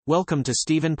Welcome to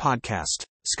Stephen Podcast.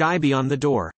 Sky Beyond the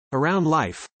Door. Around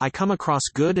life, I come across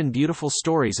good and beautiful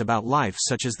stories about life,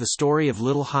 such as the story of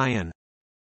little Hyen.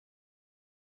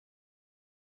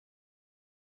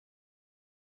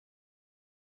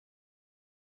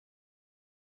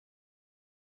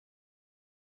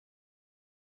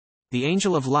 The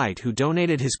angel of light who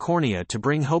donated his cornea to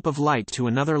bring hope of light to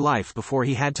another life before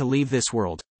he had to leave this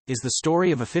world, is the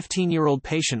story of a 15-year-old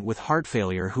patient with heart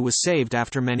failure who was saved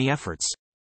after many efforts.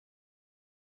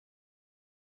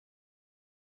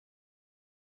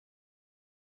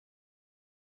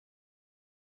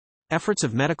 Efforts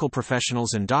of medical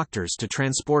professionals and doctors to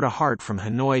transport a heart from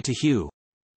Hanoi to Hue.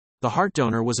 The heart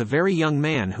donor was a very young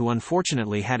man who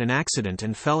unfortunately had an accident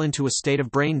and fell into a state of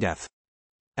brain death.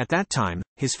 At that time,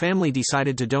 his family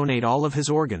decided to donate all of his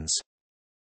organs.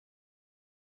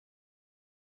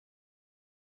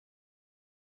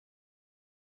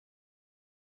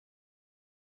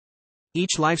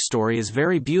 Each life story is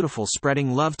very beautiful,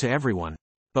 spreading love to everyone.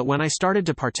 But when I started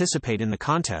to participate in the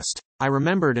contest, I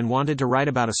remembered and wanted to write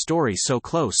about a story so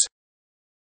close,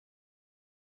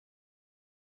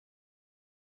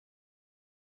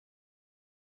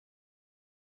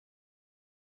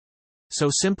 so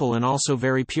simple, and also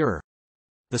very pure.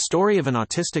 The story of an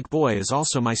autistic boy is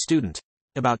also my student.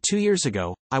 About 2 years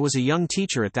ago, I was a young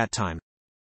teacher at that time.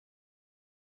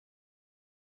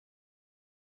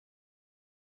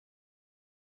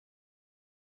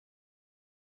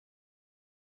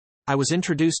 I was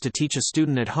introduced to teach a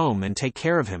student at home and take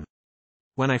care of him.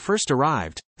 When I first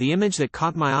arrived, the image that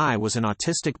caught my eye was an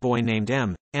autistic boy named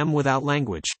M without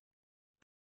language.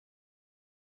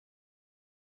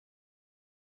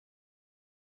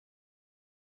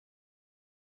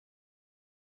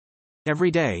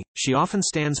 Every day, she often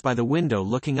stands by the window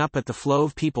looking up at the flow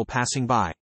of people passing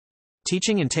by.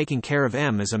 Teaching and taking care of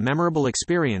M is a memorable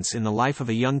experience in the life of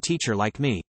a young teacher like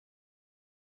me.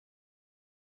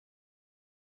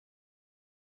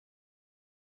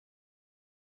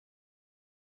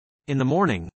 In the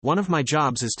morning, one of my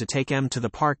jobs is to take M to the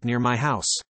park near my house.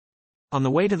 On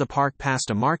the way to the park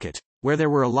past a market, where there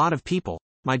were a lot of people,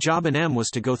 my job and M was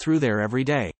to go through there every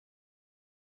day.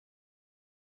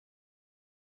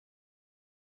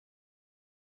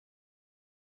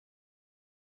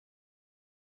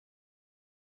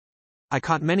 I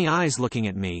caught many eyes looking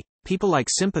at me, people like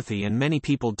sympathy, and many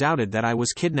people doubted that I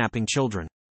was kidnapping children.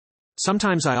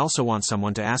 Sometimes I also want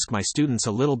someone to ask my students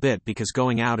a little bit, because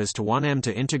going out is to want them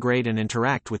to integrate and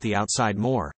interact with the outside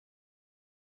more.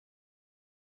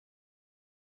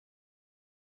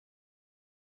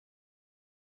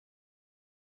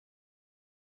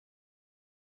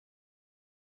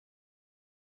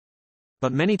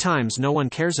 But many times no one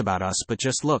cares about us but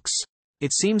just looks.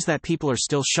 It seems that people are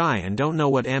still shy and don't know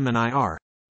what M and I are.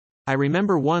 I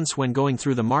remember once when going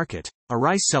through the market, a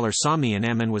rice seller saw me and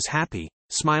M and was happy,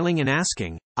 smiling and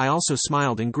asking. I also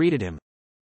smiled and greeted him.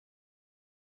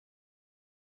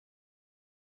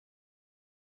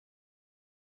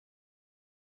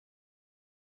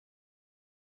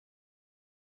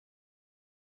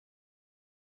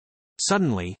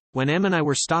 Suddenly, when M and I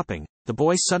were stopping, the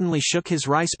boy suddenly shook his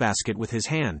rice basket with his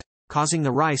hand, causing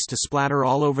the rice to splatter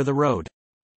all over the road.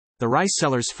 The rice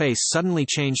seller's face suddenly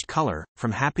changed color,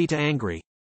 from happy to angry.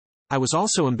 I was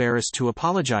also embarrassed to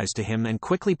apologize to him and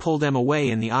quickly pulled them away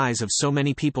in the eyes of so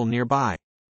many people nearby.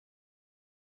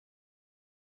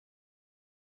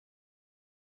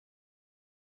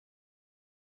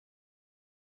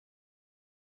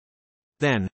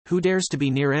 Then, who dares to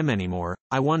be near M anymore,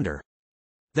 I wonder.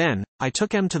 Then, I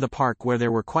took M to the park where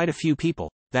there were quite a few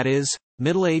people, that is,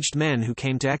 middle-aged men who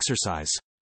came to exercise.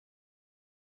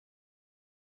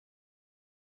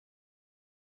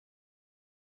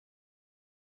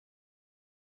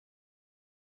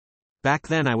 Back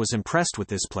then I was impressed with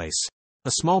this place.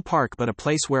 A small park, but a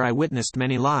place where I witnessed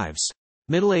many lives.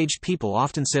 Middle-aged people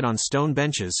often sit on stone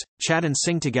benches, chat and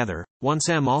sing together. Once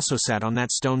M also sat on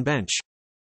that stone bench.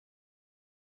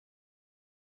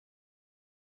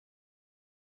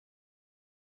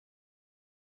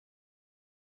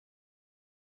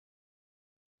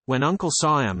 When Uncle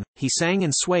saw M, he sang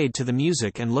and swayed to the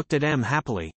music and looked at M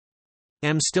happily.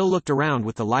 M still looked around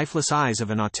with the lifeless eyes of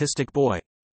an autistic boy.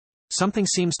 Something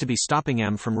seems to be stopping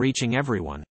M from reaching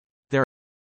everyone. There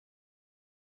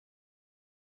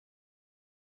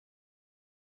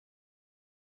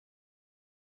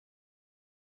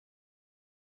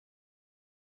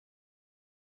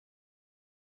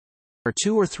are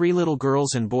 2 or 3 little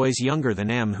girls and boys younger than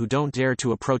M who don't dare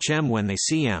to approach M when they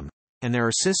see M, and there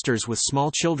are sisters with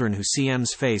small children who see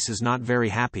M's face is not very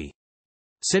happy.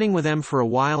 Sitting with M for a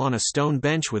while on a stone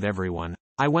bench with everyone,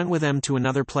 I went with M to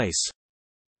another place.